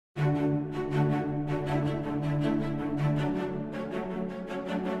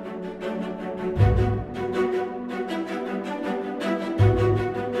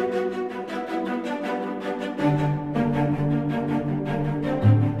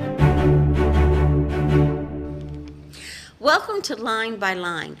Welcome to Line by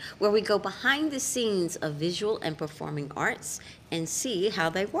Line, where we go behind the scenes of visual and performing arts and see how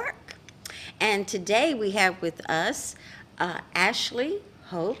they work. And today we have with us Ashley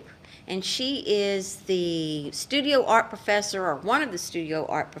Hope, and she is the studio art professor, or one of the studio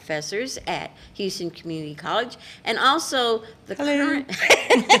art professors at Houston Community College, and also the current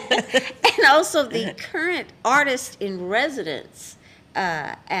and also the current artist in residence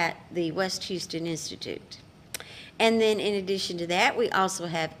at the West Houston Institute. And then in addition to that, we also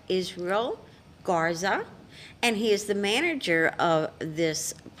have Israel Garza, and he is the manager of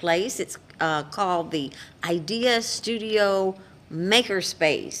this place. It's called the Idea Studio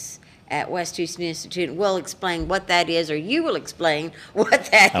Makerspace at West Houston Institute. We'll explain what that is, or you will explain what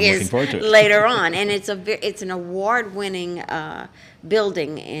that is later on. And it's an award-winning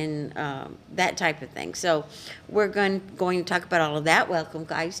building in that type of thing. So we're going to talk about all of that. Welcome,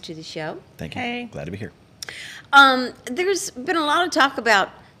 guys, to the show. Thank you. Hey. Glad to be here. There's been a lot of talk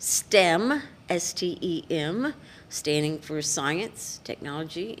about STEM, S-T-E-M, standing for science,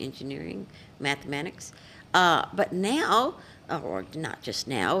 technology, engineering, mathematics. But now, or not just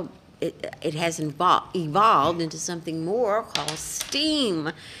now, it has evolved into something more called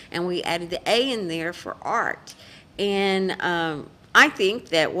STEAM, and we added the A in there for art. And I think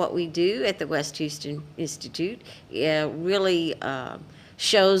that what we do at the West Houston Institute really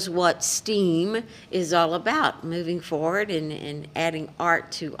shows what STEAM is all about, moving forward and adding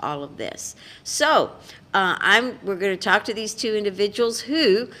art to all of this. So we're going to talk to these two individuals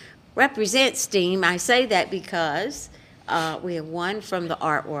who represent STEAM. I say that because we have one from the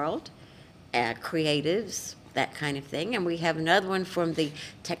art world, creatives, that kind of thing, and we have another one from the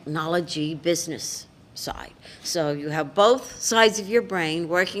technology business side. So you have both sides of your brain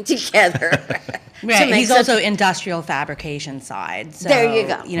working together. Right. He's also industrial fabrication side. So, there you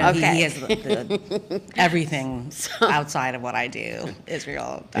go. You know, okay. he is everything outside of what I do.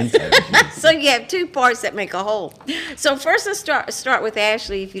 Israel. So you have two parts that make a whole. So first, let's start with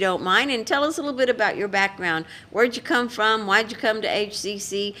Ashley, if you don't mind, and tell us a little bit about your background. Where'd you come from? Why'd you come to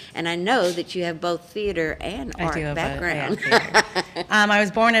HCC? And I know that you have both theater and art background. I was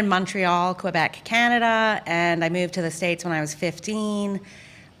born in Montreal, Quebec, Canada, and I moved to the States when I was 15.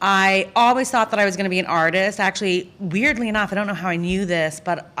 I always thought that I was going to be an artist. Actually, weirdly enough, I don't know how I knew this,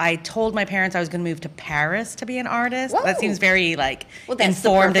 but I told my parents I was going to move to Paris to be an artist. Whoa. That seems very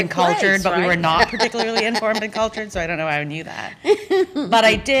informed and cultured, place, but right? we were not particularly informed and cultured, so I don't know how I knew that. But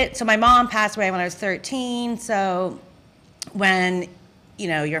I did. So my mom passed away when I was 13. So when,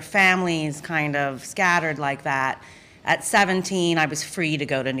 your family's kind of scattered like that, at 17, I was free to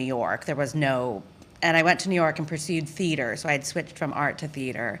go to New York. And I went to New York and pursued theater, so I had switched from art to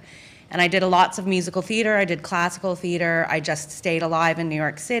theater. And I did lots of musical theater, I did classical theater, I just stayed alive in New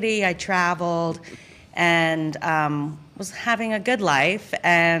York City, I traveled, and was having a good life,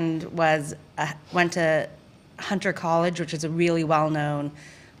 and went to Hunter College, which is a really well-known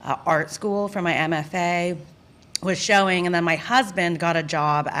art school for my MFA, was showing, and then my husband got a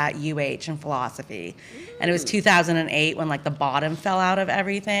job at UH in philosophy. And it was 2008 when the bottom fell out of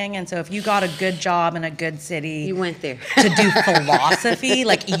everything. And so if you got a good job in a good city, you went there to do philosophy,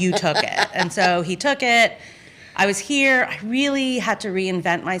 you took it. And so he took it. I was here. I really had to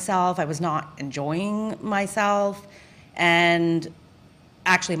reinvent myself. I was not enjoying myself. And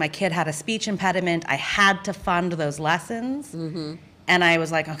actually, my kid had a speech impediment. I had to fund those lessons. Mm-hmm. And I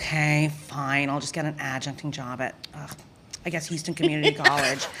was like, okay, fine. I'll just get an adjuncting job at, I guess, Houston Community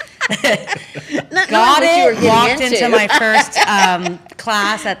College. Got it, walked into my first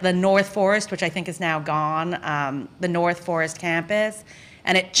class at the North Forest, which I think is now gone, the North Forest campus,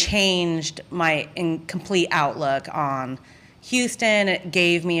 and it changed my complete outlook on Houston. It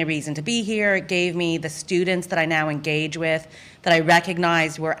gave me a reason to be here. It gave me the students that I now engage with that I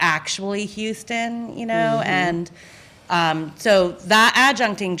recognized were actually Houston, mm-hmm. and so that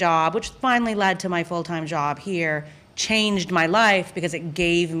adjuncting job, which finally led to my full-time job here, changed my life because it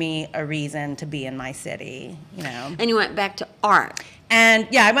gave me a reason to be in my city, And you went back to art. And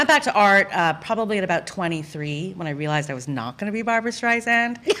yeah, I went back to art probably at about 23 when I realized I was not going to be Barbra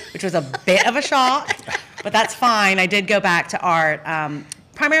Streisand, which was a bit of a shock, but that's fine. I did go back to art,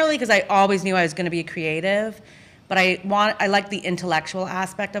 primarily because I always knew I was going to be a creative. But I like the intellectual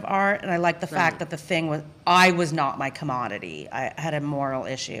aspect of art, and I like the fact that the thing was, I was not my commodity. I had a moral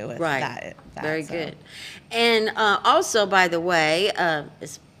issue with that. Very good. And also, by the way,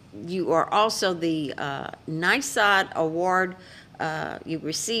 you are also the NYSOD Award. You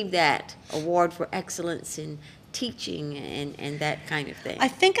received that award for excellence in teaching and that kind of thing. I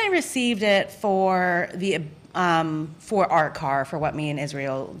think I received it for Art Car, for what me and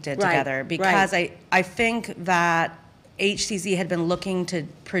Israel did together, because I think that HCC had been looking to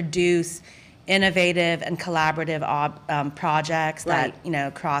produce innovative and collaborative projects that,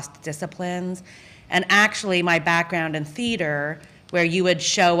 Right. crossed disciplines. And actually, my background in theater, where you would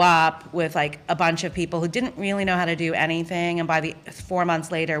show up with like a bunch of people who didn't really know how to do anything, and by the 4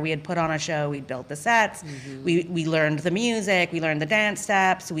 months later, we had put on a show, we built the sets, we learned the music, we learned the dance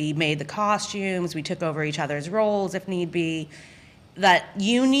steps, we made the costumes, we took over each other's roles if need be, that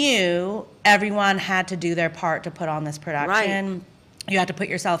you knew everyone had to do their part to put on this production. Right. You had to put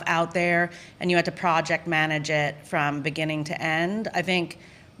yourself out there, and you had to project manage it from beginning to end. I think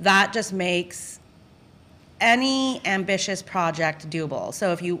that just makes any ambitious project doable.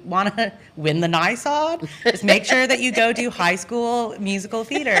 So if you want to win the NYSOD, just make sure that you go do high school musical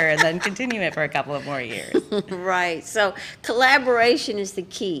theater and then continue it for a couple of more years. Right. So collaboration is the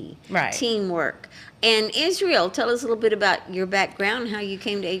key. Right. Teamwork. And Israel, tell us a little bit about your background, how you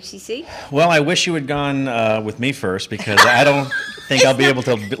came to HCC. Well, I wish you had gone with me first, because I don't think I'll be able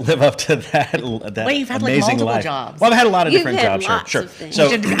to live up to that Wait, you've had, like, amazing multiple life. jobs. Well, I've had a lot of You've different had jobs. lots Sure, of things. sure.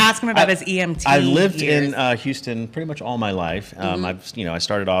 You should ask him about his EMT I lived years. in Houston pretty much all my life. I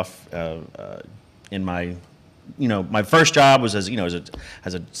started off in my, my first job was as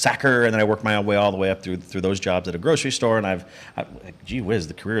a sacker, and then I worked my way all the way up through those jobs at a grocery store, and gee whiz,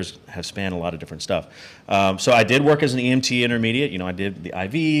 the careers have spanned a lot of different stuff. So I did work as an EMT intermediate. I did the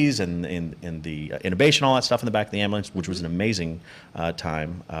IVs and the intubation, all that stuff in the back of the ambulance, which was an amazing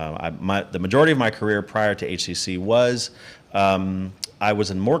time. The majority of my career prior to HCC was I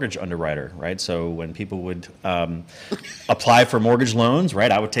was a mortgage underwriter, right? So when people would apply for mortgage loans,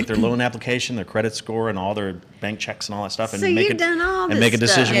 right, I would take their loan application, their credit score, and all their bank checks and all that stuff, and So you've done all and this make a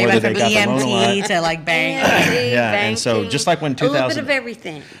decision stuff. Yeah, you whether went they from got the loan or EMT not. to like bank. Energy, Yeah, and so banking, just like when a little 2000 bit of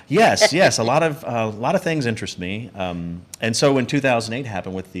everything. Yes, a lot of things interest me, and so when 2008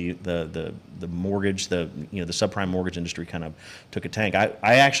 happened with the mortgage, the subprime mortgage industry kind of took a tank.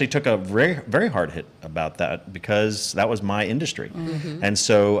 I actually took a very very hard hit about that, because that was my industry, and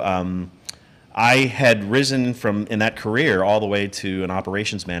so I had risen from in that career all the way to an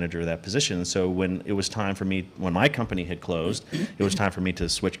operations manager of that position. So when it was time for me, when my company had closed, it was time for me to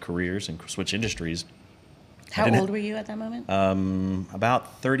switch careers and switch industries. How didn't old were you at that moment?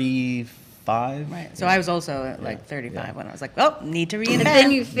 About 35. Right. So I was also at like 35 when I was like, oh, need to reinvent. And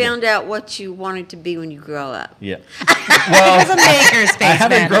then you found out what you wanted to be when you grow up. Yeah. As a makerspace I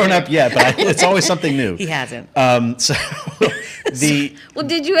haven't manager. grown up yet, but it's always something new. He hasn't. So the Well,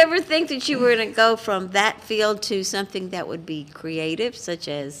 did you ever think that you were going to go from that field to something that would be creative, such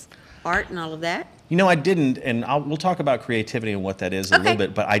as art and all of that? I didn't, and we'll talk about creativity and what that is a Okay. little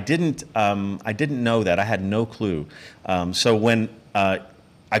bit. But I didn't know that. I had no clue. So when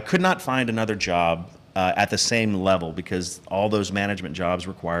I could not find another job at the same level, because all those management jobs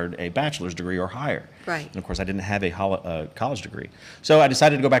required a bachelor's degree or higher. Right. And of course, I didn't have a college degree, so I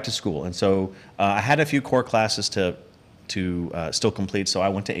decided to go back to school. And so I had a few core classes to still complete. So I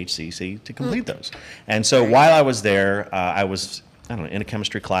went to HCC to complete those. And so while I was there, I was, I don't know, in a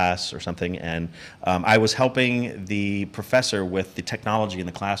chemistry class or something, and I was helping the professor with the technology in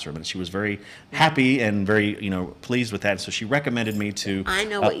the classroom, and she was very happy and very, pleased with that. So she recommended me to. I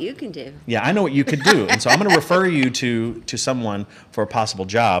know what you can do. Yeah, I know what you could do, and so I'm going to refer you to someone for a possible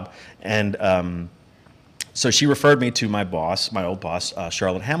job, and. So she referred me to my old boss,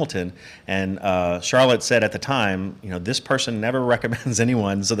 Charlotte Hamilton, and Charlotte said at the time, this person never recommends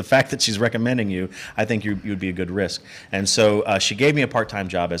anyone, so the fact that she's recommending you, I think you'd be a good risk. And so she gave me a part-time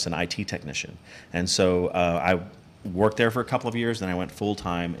job as an IT technician, and so I worked there for a couple of years, then I went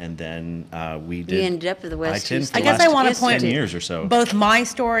full-time, and then we did. You ended up at the West I Houston. I guess I want to Yes, point 10 years or so. both my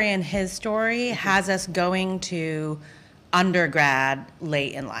story and his story has us going to undergrad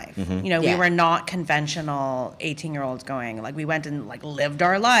late in life. We Yeah. were not conventional 18-year-olds going. Like, we went and like lived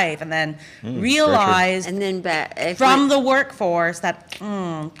our life, and then realized And then back from the workforce that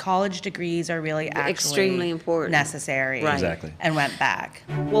college degrees are really actually Extremely important. necessary. Right. Exactly. And went back.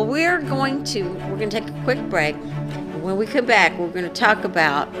 Well, we're going to take a quick break. When we come back, we're going to talk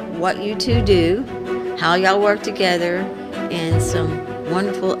about what you two do, how y'all work together, and some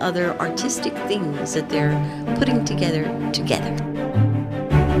wonderful other artistic things that they're putting together.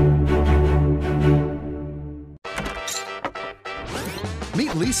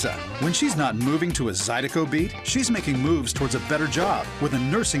 Meet Lisa. When she's not moving to a Zydeco beat, she's making moves towards a better job with a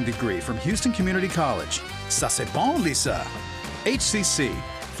nursing degree from Houston Community College. Ça c'est bon, Lisa. HCC,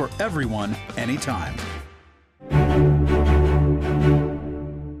 for everyone, anytime.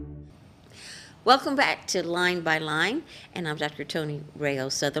 Welcome back to Line by Line, and I'm Dr. Tony Rayo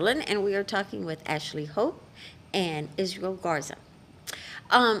Sutherland, and we are talking with Ashley Hope and Israel Garza.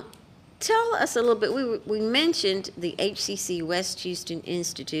 tell us a little bit. We mentioned the HCC West Houston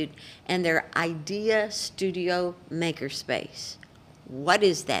Institute and their Idea Studio Makerspace. What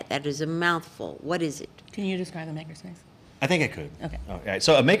is that? That is a mouthful. What is it? Can you describe the makerspace? I think I could. Okay. Okay.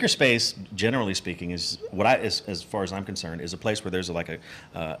 So a makerspace, generally speaking, is what as far as I'm concerned, is a place where there's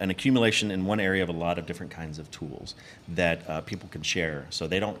an accumulation in one area of a lot of different kinds of tools that people can share. So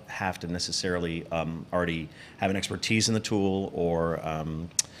they don't have to necessarily already have an expertise in the tool or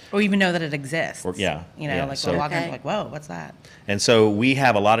even know that it exists. Yeah, You know, yeah. like So- we're walking, Okay. like, whoa, what's that? And so we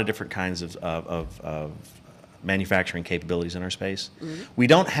have a lot of different kinds of manufacturing capabilities in our space. We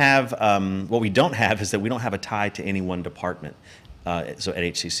don't have, what we don't have is that we don't have a tie to any one department so at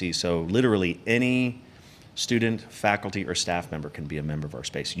HCC. So literally any student, faculty, or staff member can be a member of our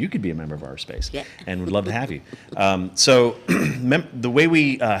space. You could be a member of our space, Yeah. and we'd love to have you. So the way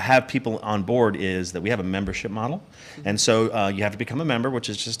we have people on board is that we have a membership model. And so you have to become a member, which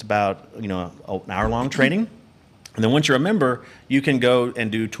is just about, an hour-long training. And then once you're a member, you can go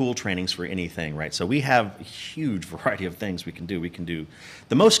and do tool trainings for anything, right? So we have a huge variety of things we can do. We can do,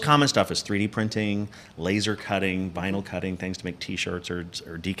 the most common stuff is 3D printing, laser cutting, vinyl cutting, things to make t-shirts or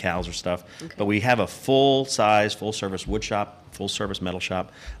decals or stuff. Okay. But we have a full-size, full-service wood shop, full-service metal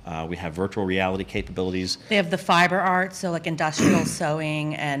shop. We have virtual reality capabilities. They have the fiber art, so like industrial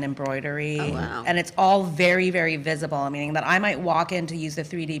sewing and embroidery. Oh, wow. And it's all very, very visible, meaning that I might walk in to use the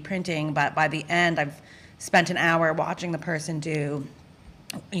 3D printing, but by the end, I've spent an hour watching the person do,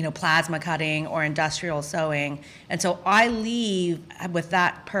 plasma cutting or industrial sewing. And so I leave with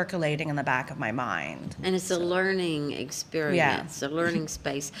that percolating in the back of my mind. And it's a learning experience, a learning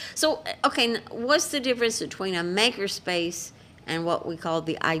space. So, okay, what's the difference between a makerspace and what we call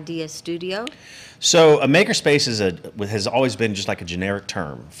the Idea Studio? So a makerspace has always been just like a generic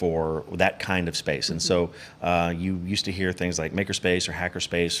term for that kind of space. And so you used to hear things like makerspace or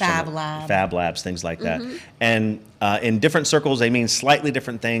hackerspace. Fab Lab. Fab Labs, things like that. And in different circles, they mean slightly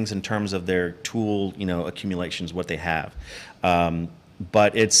different things in terms of their tool, accumulations, what they have.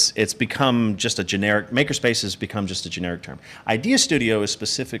 But it's become just a generic, makerspace has become just a generic term. Idea Studio is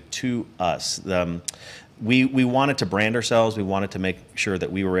specific to us. We wanted to brand ourselves. We wanted to make sure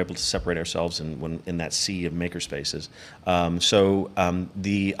that we were able to separate ourselves in that sea of makerspaces. So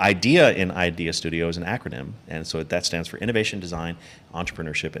the idea in Idea Studio is an acronym, and so that stands for Innovation, Design,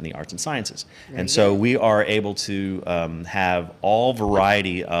 Entrepreneurship, and the Arts and Sciences. And so we are able to have all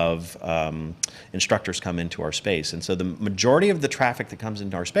variety of instructors come into our space. And so the majority of the traffic that comes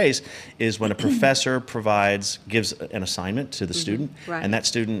into our space is when a professor gives an assignment to the student, Right. and that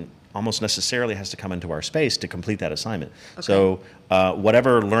student almost necessarily has to come into our space to complete that assignment. So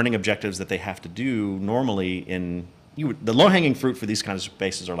whatever learning objectives that they have to do normally the low-hanging fruit for these kinds of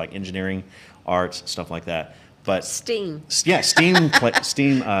spaces are like engineering, arts, stuff like that. But STEAM. yeah, STEAM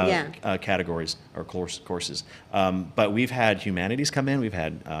Yeah. categories or courses. But we've had humanities come in. We've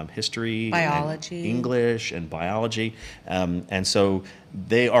had history, and Biology. English, and biology. And so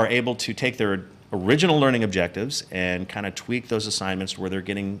they are able to take their original learning objectives and kind of tweak those assignments where they're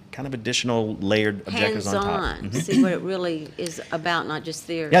getting kind of additional layered objectives on top. Hands-on. See what it really is about, not just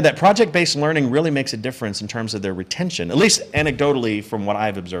theory. Yeah, that project-based learning really makes a difference in terms of their retention, at least anecdotally from what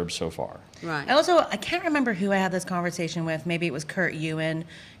I've observed so far. Right. And also, I can't remember who I had this conversation with. Maybe it was Kurt Ewan,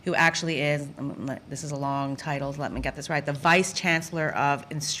 who actually is, this is a long title, so let me get this right, the Vice Chancellor of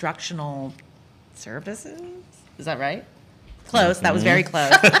Instructional Services? Is that right? Close. That was very close.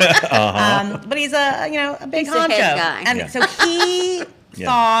 But he's a big He's the honcho. head guy. And Yeah. so he Yeah,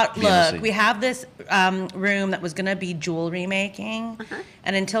 thought, VMC. look, we have this room that was going to be jewelry making,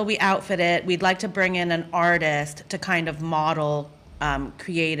 and until we outfit it, we'd like to bring in an artist to kind of model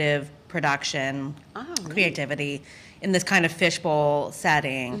creative production, creativity in this kind of fishbowl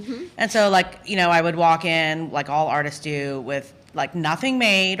setting. And so, I would walk in, like all artists do, with like nothing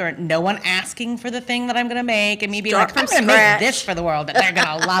made or no one asking for the thing that I'm going to make, and me be Start like, I'm from going to make scratch. this for the world, and they're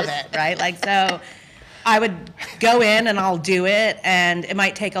going to love it, right? So I would go in and I'll do it, and it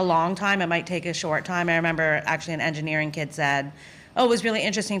might take a long time, it might take a short time. I remember actually an engineering kid said, oh, it was really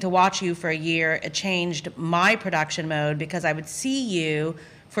interesting to watch you for a year. It changed my production mode because I would see you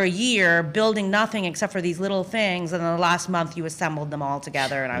for a year building nothing except for these little things, and then the last month you assembled them all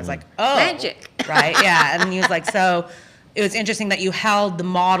together, and I was like, oh. Magic. Right, yeah. And he was like, so it was interesting that you held the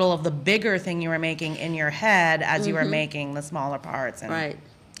model of the bigger thing you were making in your head as you were making the smaller parts. And Right.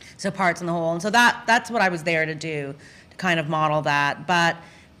 So parts in the whole. And so that's what I was there to do, to kind of model that. But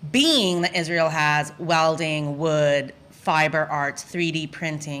being that Israel has welding, wood, fiber arts, 3D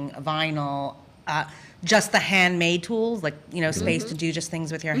printing, vinyl, just the handmade tools, like, space to do just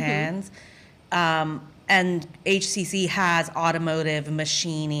things with your hands. and HCC has automotive,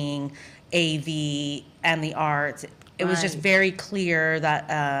 machining, AV, and the arts. It was just Right. very clear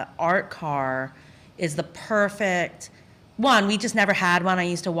that art car is the perfect one. We just never had one. I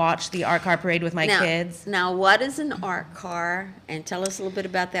used to watch the art car parade with my kids. Now, what is an art car? And tell us a little bit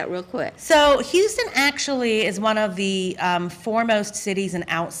about that real quick. So Houston actually is one of the foremost cities in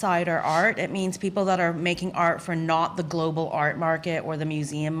outsider art. It means people that are making art for not the global art market or the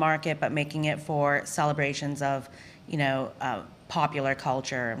museum market, but making it for celebrations of, popular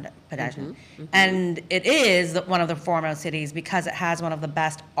culture and pedestrian. And it is one of the foremost cities because it has one of the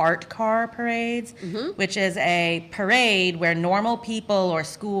best art car parades, which is a parade where normal people or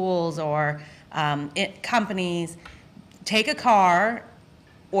schools or companies take a car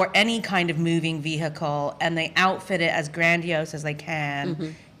or any kind of moving vehicle and they outfit it as grandiose as they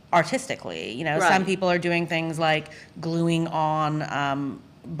can artistically. Some Right. people are doing things like gluing on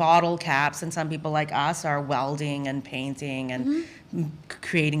bottle caps, and some people like us are welding and painting and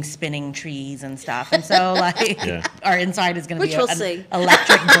creating spinning trees and stuff. And so Yeah. our inside is going to Which be we'll an see.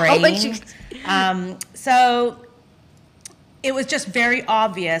 electric I'll let you- brain. So it was just very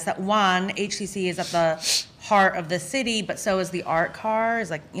obvious that one, HCC is at the heart of the city, but so is the art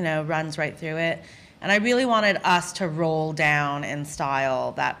cars, runs right through it. And I really wanted us to roll down in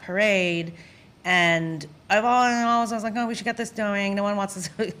style that parade. And I was like, oh, we should get this going. No one wants this,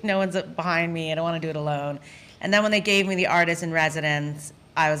 no one's behind me. I don't want to do it alone. And then when they gave me the artist in residence,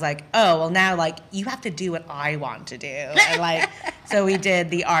 I was like, oh, well now you have to do what I want to do. And so we did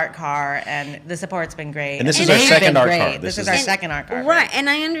the art car and the support's been great. And this is they've our second been art great. car. This This is is our the- second art car. Right, and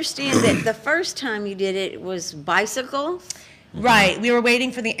I understand that the first time you did it was bicycles. Right. We were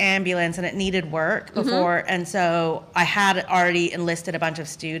waiting for the ambulance and it needed work before. And so I had already enlisted a bunch of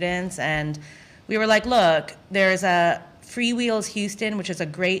students and we were like, look, there's a Free Wheels Houston, which is a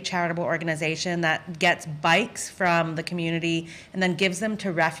great charitable organization that gets bikes from the community and then gives them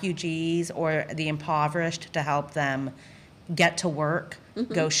to refugees or the impoverished to help them get to work,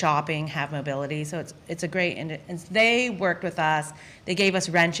 go shopping, have mobility. So it's a great, and they worked with us. They gave us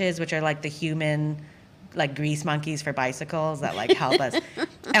wrenches, which are like the human grease monkeys for bicycles that help us.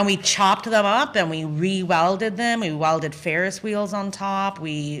 And we chopped them up and we re-welded them. We welded Ferris wheels on top.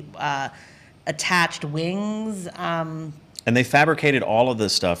 We attached wings. And they fabricated all of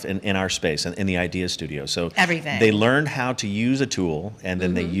this stuff in our space, in the Idea Studio. So Everything. they learned how to use a tool, and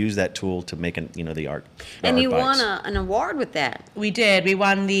then they use that tool to make the art. the And art you bikes. won an award with that. We did. We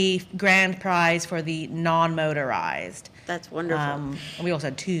won the grand prize for the non-motorized. That's wonderful. And we also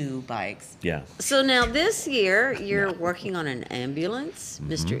had 2 bikes. Yeah. So now this year, you're working on an ambulance,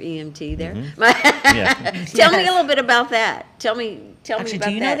 Mr. EMT there. Yeah. Tell me a little bit about that. Tell me Actually, about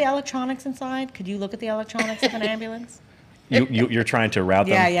do you know that. the electronics inside? Could you look at the electronics of an ambulance? You're trying to route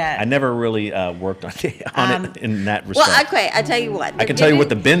them. Yeah, yeah. I never really worked on it in that Well, respect. okay, I tell you what. I can tell you what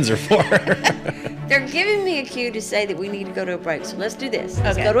the bins are for. They're giving me a cue to say that we need to go to a break. So let's do this.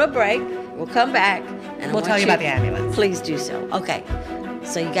 Let's Okay. go to a break. We'll come back. And I We'll want tell you about the ambulance. Please do so. Okay.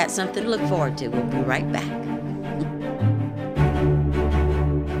 So you got something to look forward to. We'll be right back.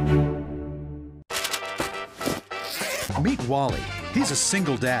 Meet Wally. He's a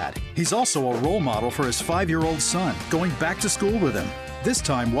single dad. He's also a role model for his 5-year-old son, going back to school with him. This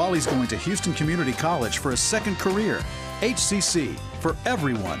time, Wally's going to Houston Community College for a second career. HCC, for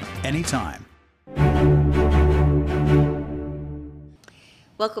everyone, anytime.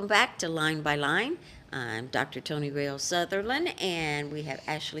 Welcome back to Line by Line. I'm Dr. Tony Rail Sutherland, and we have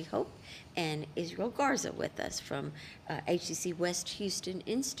Ashley Hope and Israel Garza with us from HCC West Houston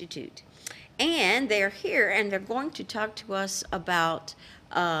Institute. And they're here, and they're going to talk to us about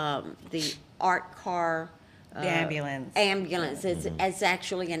the art car. The ambulance. Ambulance. It's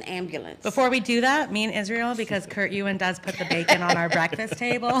actually an ambulance. Before we do that, me and Israel, because Kurt Ewan does put the bacon on our breakfast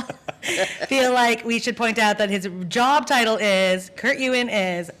table, feel like we should point out that his job title is, Kurt Ewan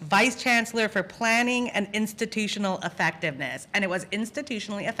is Vice Chancellor for Planning and Institutional Effectiveness. And it was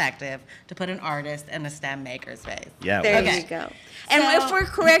institutionally effective to put an artist in a STEM makerspace. Yeah. There Okay. you go. And So- if we're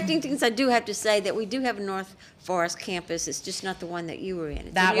correcting things, I do have to say that we do have a North Forest campus. It's just not the one that you were in. It's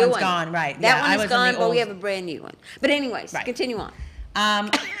a That new one's one. gone, right. That Yeah, I one was is in the gone, but we old- have a brand new one. But anyways, Right. continue on.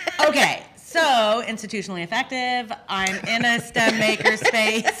 Okay, so institutionally effective. I'm in a STEM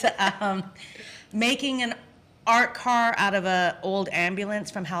makerspace, making an art car out of an old ambulance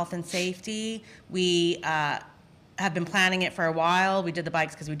from Health and Safety. We have been planning it for a while. We did the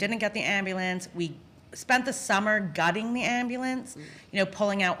bikes because we didn't get the ambulance. We spent the summer gutting the ambulance,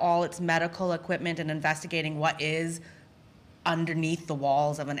 pulling out all its medical equipment and investigating what is underneath the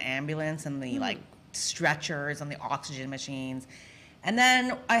walls of an ambulance and the stretchers and the oxygen machines. And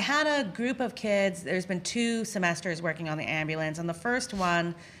then I had a group of kids. There's been 2 semesters working on the ambulance, and the first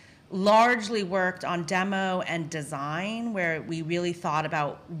one largely worked on demo and design, where we really thought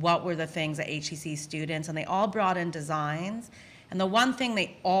about what were the things that HCC students, and they all brought in designs. And the one thing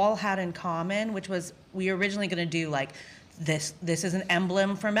they all had in common, which was we were originally going to do like this is an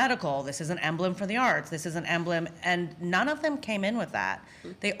emblem for medical, this is an emblem for the arts, this is an emblem, and none of them came in with that.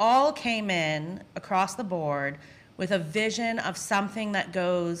 They all came in across the board with a vision of something that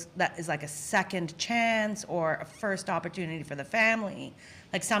is like a second chance or a first opportunity for the family,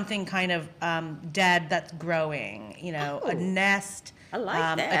 like something kind of dead that's growing, you know, a nest, I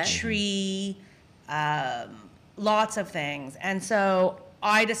like that. a tree, lots of things. And so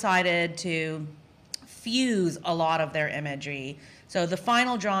I decided to fuse a lot of their imagery. So the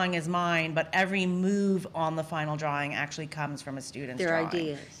final drawing is mine, but every move on the final drawing actually comes from a student's Their drawing.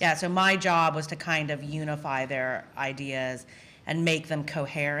 ideas. Yeah, so my job was to kind of unify their ideas and make them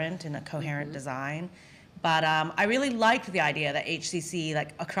coherent in a coherent design. But I really liked the idea that HCC,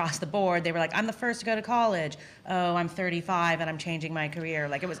 like across the board, they were like, I'm the first to go to college. Oh, I'm 35 and I'm changing my career.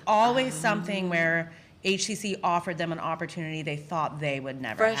 Like it was always something where HCC offered them an opportunity they thought they would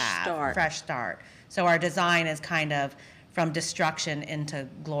never Fresh have. start. Fresh start. So our design is kind of from destruction into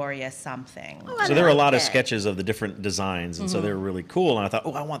glorious something. Oh, I So there were a like lot of that. sketches of the different designs, and so they were really cool. And I thought,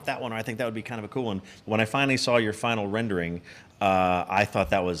 oh, I want that one, or I think that would be kind of a cool one. When I finally saw your final rendering, I thought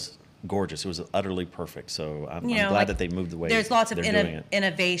that was gorgeous. It was utterly perfect. So I'm You know, glad like, that they moved the way there's lots of they're doing it.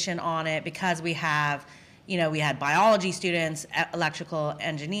 innovation on it because we have, you know, we had biology students, electrical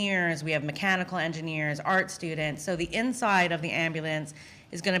engineers, we have mechanical engineers, art students. So the inside of the ambulance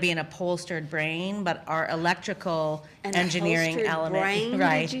is going to be an upholstered brain, but our electrical An engineering upholstered element, brain,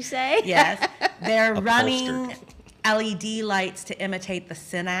 right? did you say? Yes, they're Upholstered. running LED lights to imitate the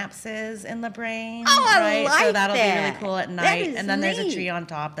synapses in the brain. Oh, I right? So like that'll be really that. cool at That night. is And then there's a neat. tree on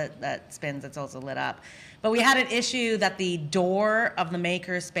top that spins. It's also lit up. But we had an issue that the door of the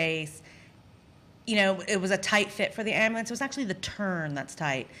maker space, you know, it was a tight fit for the ambulance. It was actually the turn that's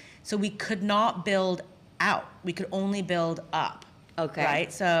tight. So we could not build out. We could only build up. Okay.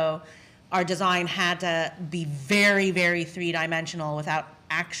 Right? So our design had to be very, very three-dimensional without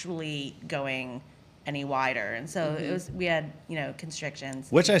actually going any wider. And so it was, we had, you know, constrictions.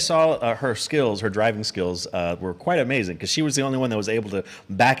 Which I saw her skills, her driving skills, were quite amazing because she was the only one that was able to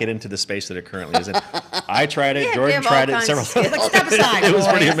back it into the space that it currently is in. I tried it, Yeah, they Jordan have all tried it, kinds several of skills. Like, step aside, It was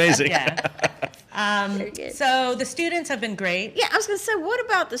pretty boys. amazing. Yeah. Very good. So the students have been great. Yeah, I was going to say, what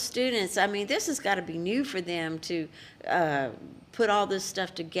about the students? I mean, this has got to be new for them to put all this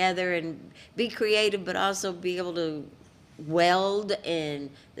stuff together and be creative, but also be able to weld and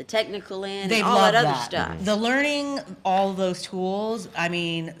the technical end They and all love that other that. stuff. The learning all those tools. I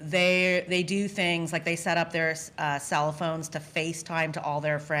mean, they do things like they set up their cell phones to FaceTime to all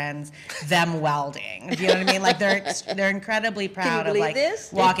their friends, them welding. Do you know what I mean? Like they're incredibly proud of believe like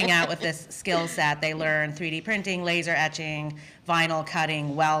this? walking out with this skill set. They learn 3D printing, laser etching, vinyl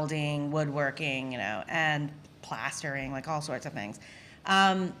cutting, welding, woodworking, you know, and plastering, like all sorts of things.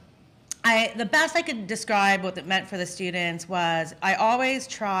 The best I could describe what it meant for the students was I always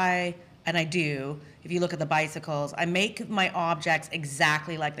try, and I do, if you look at the bicycles, I make my objects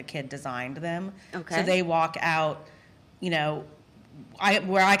exactly like the kid designed them. Okay. So they walk out, you know,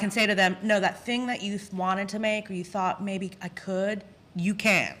 where I can say to them, no, that thing that you wanted to make or you thought maybe I could, you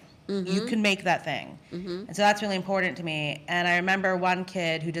can. You can make that thing. And so that's really important to me. And I remember one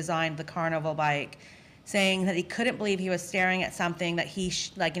kid who designed the carnival bike saying that he couldn't believe he was staring at something that he,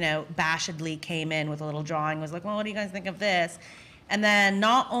 like, you know, bashedly came in with a little drawing, was like, well, what do you guys think of this? And then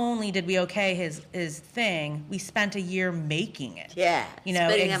not only did we okay his thing, we spent a year making it. Yeah, You know,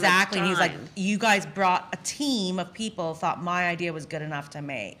 spending that much exactly. And he's like, time. you guys brought a team of people, thought my idea was good enough to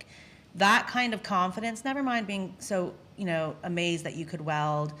make. That kind of confidence, never mind being so, you know, amazed that you could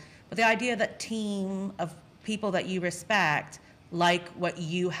weld, but the idea that team of people that you respect like what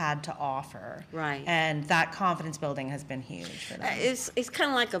you had to offer. Right. And that confidence building has been huge for them. It's kind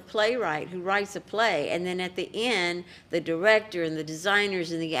of like a playwright who writes a play, and then at the end, the director and the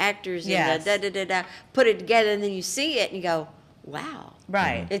designers and the actors Yes. and the da-da-da-da put it together, and then you see it and you go, wow.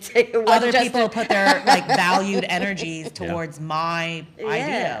 Right. It wasn't Other just people a- put their like valued energies towards my idea.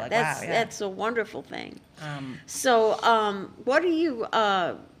 Yeah, Like, that's wow, yeah. that's a wonderful thing. So, what do you?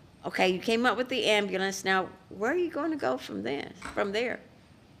 Okay, you came up with the ambulance. Now, where are you going to go from there? From there,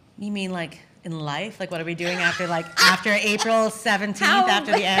 You mean like in life? Like what are we doing after after April 17th, How-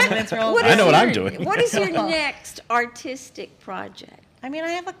 after the ambulance rolls? What I is know what I'm your- doing. What is your next artistic project? I mean, I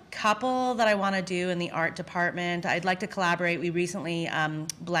have a couple that I want to do in the art department. I'd like to collaborate. We recently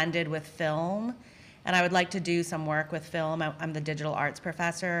blended with film, And I would like to do some work with film. I'm the digital arts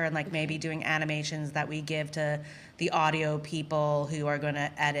professor, and like maybe doing animations that we give to the audio people who are going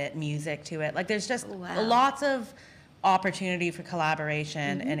to edit music to it. Like there's just Wow. lots of opportunity for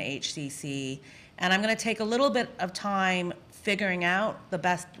collaboration in HCC. And I'm going to take a little bit of time figuring out the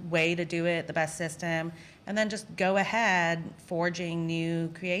best way to do it, the best system, and then just go ahead forging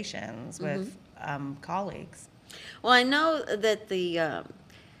new creations with colleagues. Well, I know that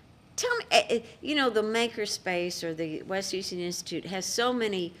tell me, you know, the Makerspace or the West Houston Institute has so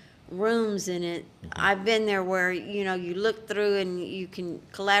many rooms in it. I've been there where, you know, you look through and you can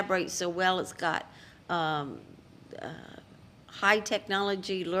collaborate so well. It's got high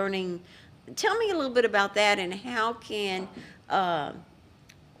technology learning. Tell me a little bit about that and how can,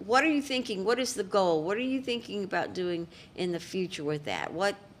 what are you thinking? What is the goal? What are you thinking about doing in the future with that?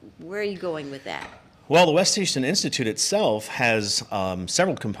 Where are you going with that? Well, the West Houston Institute itself has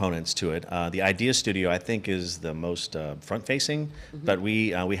several components to it. The Idea Studio, I think, is the most front-facing, but we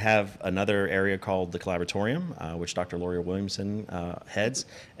have another area called the Collaboratorium, which Dr. Loria Williamson heads,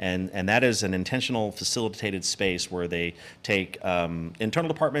 and that is an intentional facilitated space where they take internal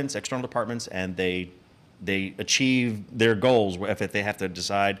departments, external departments, and they achieve their goals. If they have to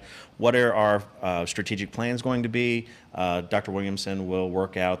decide what are our strategic plans going to be, Dr. Williamson will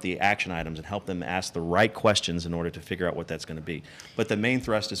work out the action items and help them ask the right questions in order to figure out what that's going to be. But the main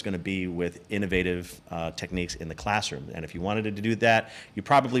thrust is going to be with innovative techniques in the classroom. And if you wanted to do that, you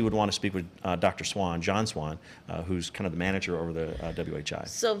probably would want to speak with Dr. Swan, John Swan, who's kind of the manager over the WHI.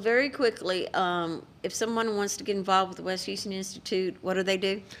 So very quickly, if someone wants to get involved with the West Houston Institute, what do they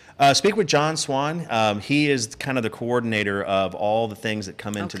do? Speak with John Swan. He is kind of the coordinator of all the things that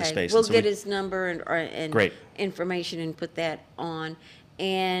come into the space. We'll And so get his number and Great. information and put that on.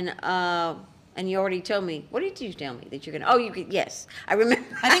 And you already told me, what did you tell me that you're going to, you could, yes, I remember.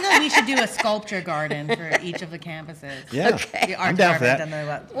 I think that we should do a sculpture garden for each of the campuses. Yeah, Okay. The art I'm down for department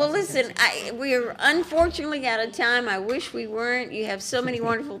that. and the Well, listen, we're unfortunately out of time. I wish we weren't. You have so many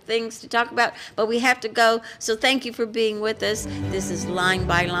wonderful things to talk about, but we have to go. So thank you for being with us. This is Line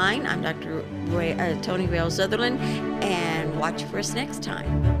by Line. I'm Dr. Tony Rail Sutherland, and watch for us next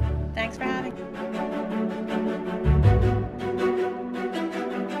time. Thanks for having me.